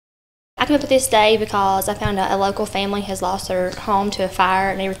I came up with this day because I found out a local family has lost their home to a fire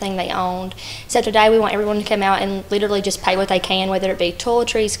and everything they owned. So today we want everyone to come out and literally just pay what they can, whether it be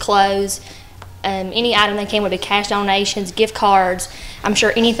toiletries, clothes, any item they can, would be cash donations, gift cards. I'm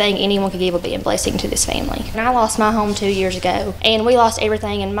sure anything anyone could give would be a blessing to this family. And I lost my home 2 years ago, and we lost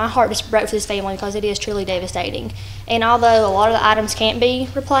everything, and my heart just broke for this family because it is truly devastating. And although a lot of the items can't be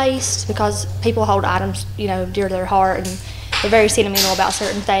replaced because people hold items, dear to their heart, and they're very sentimental about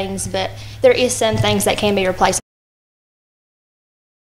certain things, but there is some things that can be replaced.